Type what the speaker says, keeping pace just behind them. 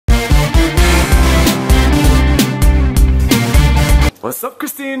What's up,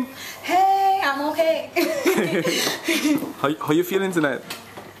 Christine? Hey, I'm okay. How you feeling tonight?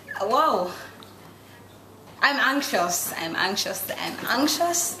 Wow. I'm anxious. I'm so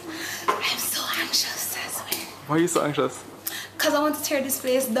anxious, I swear. Why are you so anxious? Because I want to tear this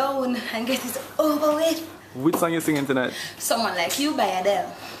place down and get it over with. Which song you singing tonight? Someone Like You by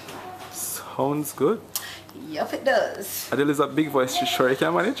Adele. Sounds good. Yup, it does. Adele is a big voice. You sure you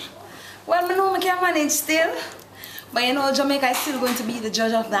can manage? Well, I know I can manage still. But you know, Jamaica is still going to be the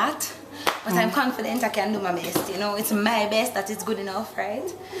judge of that. But I'm confident I can do my best. You know, it's my best that it's good enough, right?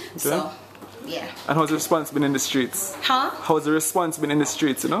 Okay. So, yeah. And how's the response been in the streets? Huh? How's the response been in the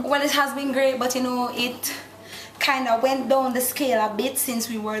streets, you know? Well, it has been great, but you know, it kind of went down the scale a bit since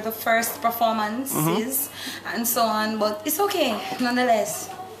we were the first performances and so on. But it's okay, nonetheless.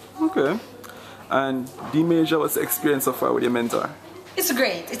 Okay. And D Major, what's the experience so far with your mentor? It's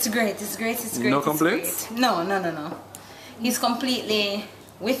great. No complaints? No. He's completely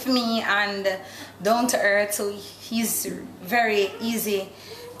with me and down to earth, so he's very easy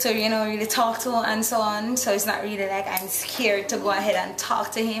to, you know, really talk to and so on. So it's not really like I'm scared to go ahead and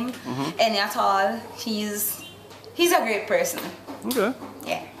talk to him any at all. He's a great person. Okay.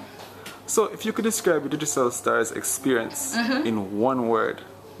 Yeah. So if you could describe the Digicel Stars experience in one word,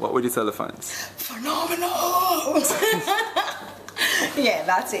 what would you tell the fans? Phenomenal! Yeah,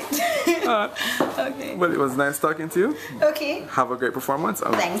 that's it. Okay. Well, it was nice talking to you. Okay. Have a great performance.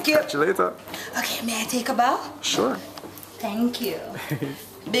 Thank you. Catch you later. Okay, may I take a bow? Sure. Thank you.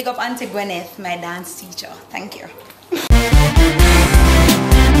 Big up Auntie Gwyneth, my dance teacher. Thank you.